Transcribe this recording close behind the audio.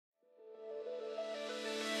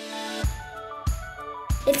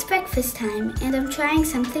It's breakfast time and I'm trying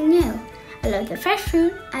something new. I love the fresh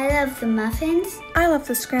fruit, I love the muffins. I love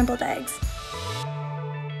the scrambled eggs.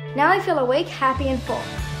 Now I feel awake, happy, and full.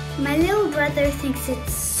 My little brother thinks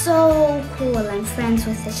it's so cool I'm friends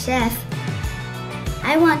with a chef.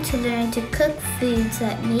 I want to learn to cook foods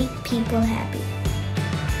that make people happy.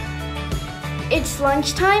 It's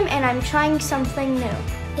lunchtime and I'm trying something new.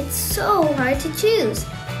 It's so hard to choose.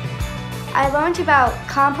 I learned about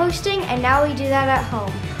composting and now we do that at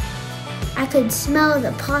home. I could smell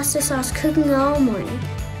the pasta sauce cooking all morning.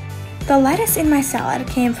 The lettuce in my salad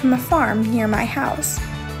came from a farm near my house.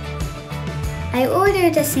 I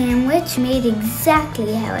ordered a sandwich made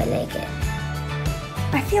exactly how I like it.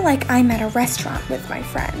 I feel like I'm at a restaurant with my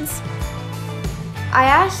friends. I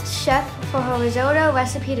asked Chef for her risotto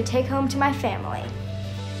recipe to take home to my family.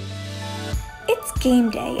 It's game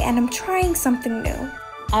day and I'm trying something new.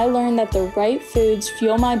 I learned that the right foods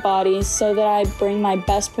fuel my body so that I bring my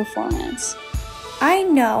best performance. I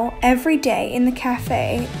know every day in the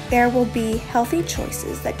cafe there will be healthy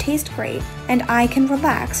choices that taste great and I can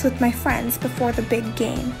relax with my friends before the big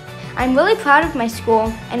game. I'm really proud of my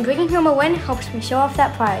school and bringing home a win helps me show off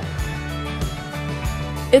that pride.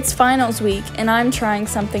 It's finals week and I'm trying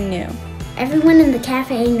something new. Everyone in the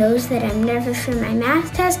cafe knows that I'm nervous for my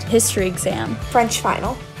math test, History exam. French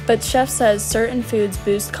final. But Chef says certain foods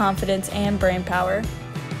boost confidence and brain power.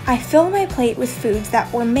 I fill my plate with foods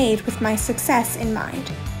that were made with my success in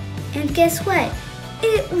mind. and guess what?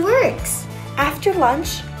 It works! After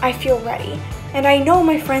lunch, I feel ready, and I know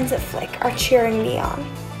my friends at Flick are cheering me on.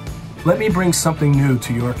 Let me bring something new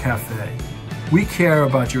to your cafe. We care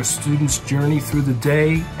about your students' journey through the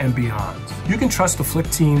day and beyond. You can trust the Flick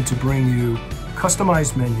team to bring you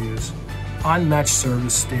customized menus, unmatched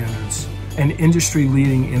service standards, and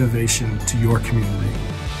industry-leading innovation to your community.